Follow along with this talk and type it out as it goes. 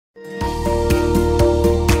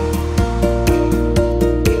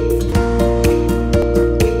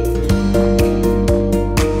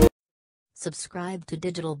Subscribe to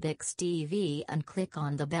Digital Bix TV and click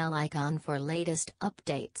on the bell icon for latest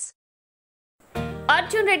updates.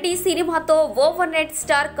 Arjuna Reddy సినిమాతో overnight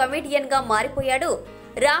star comedian గా మారిపోయాడు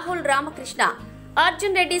రాహుల్ రామకృష్ణ.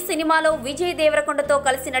 అర్జున్ రెడ్డి సినిమాలో విజయ్ దేవరకొండతో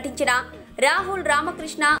కలిసి నటించిన రాహుల్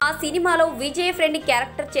రామకృష్ణ ఆ సినిమాలో విజయ్ ఫ్రెండ్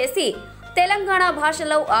క్యారెక్టర్ చేసి తెలంగాణ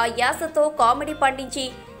భాషలో ఆ యాసతో కామెడీ పండించి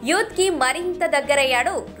యూత్ కి మరింత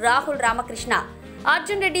దగ్గరయ్యాడు రాహుల్ రామకృష్ణ.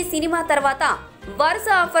 అర్జున్ రెడ్డి సినిమా తర్వాత వరుస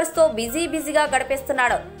ఆఫర్స్ తో బిజీగా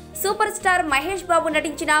గడిపేస్తున్నాడు. సూపర్ స్టార్ మహేష్ బాబు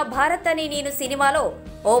నటించిన భారత్ అని నేను సినిమాలో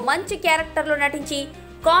ఓ మంచి క్యారెక్టర్ లో నటించి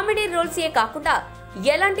కామెడీ రోల్స్ ఏ కాకుండా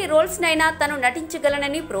ఎలాంటి రోల్స్ నైనా తను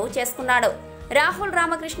నటించగలనని ప్రూవ్ చేసుకున్నాడు. రాహుల్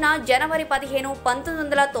రామకృష్ణ జనవరి 15,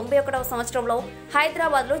 1991 సంవత్సరంలో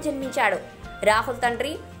హైదరాబాద్ లో జన్మించాడు. రాహుల్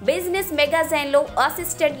తండ్రి బిజినెస్ మెగాజైన్ లో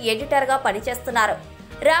అసిస్టెంట్ ఎడిటర్ గా పనిచేస్తున్నారు.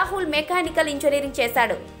 రాహుల్ మెకానికల్ ఇంజనీరింగ్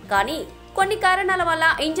చేశాడు, కానీ కొన్ని కారణాల వల్ల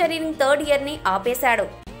ఇంజనీరింగ్ 3rd ఇయర్ ని ఆపేశాడు.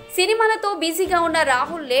 సినిమాలతో బిజీగా ఉన్న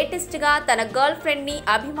రాహుల్ లేటెస్ట్ గా తన గర్ల్ ఫ్రెండ్ ని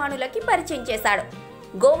అభిమానులకి పరిచయం చేశాడు.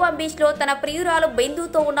 గోవా బీచ్ లో తన ప్రియురాలు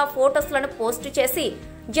బిందుతో ఉన్న ఫోటోస్ లను పోస్ట్ చేసి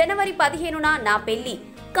జనవరి 15న నా పెళ్లి,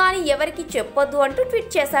 కానీ ఎవరికి చెప్పొద్దు అంటూ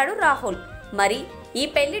ట్వీట్ చేశాడు రాహుల్. మరి ఈ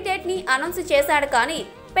పెళ్లి డేట్ ని అనౌన్స్ చేశాడు, కానీ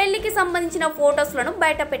పెళ్లికి సంబంధించిన ఫోటోస్ లను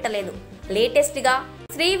బయట పెట్టలేదు. లేటెస్ట్ గా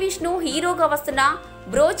శ్రీ విష్ణు హీరోగా వస్తున్న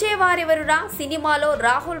బ్రోచేవారెవరురా సినిమాలో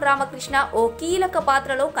రాహుల్ రామకృష్ణ ఓ కీలక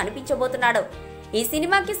పాత్రలో కనిపించబోతున్నాడు. ఈ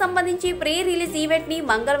సినిమాకి సంబంధించి ప్రీ రిలీజ్ ఈవెంట్ ని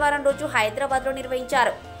మంగళవారం రోజు హైదరాబాద్ లో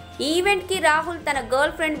నిర్వహించారు. ఈ ఈవెంట్ కి రాహుల్ తన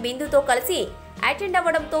గర్ల్ ఫ్రెండ్ బిందుతో కలిసి అటెండ్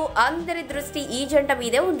అవ్వడంతో అందరి దృష్టి ఈ జంట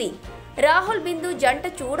మీదే ఉంది. రాహుల్ బిందు జంట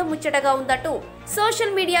చూడముచ్చటగా ఉందంటూ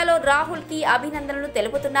సోషల్ మీడియాలో రాహుల్ కి అభినందనలు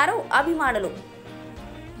తెలుపుతున్నారు అభిమానులు.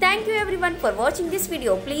 Thank you everyone for watching this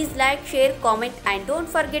video. Please like, share, comment and don't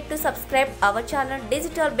forget to subscribe our channel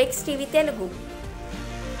DigitalBixTV-Telugu.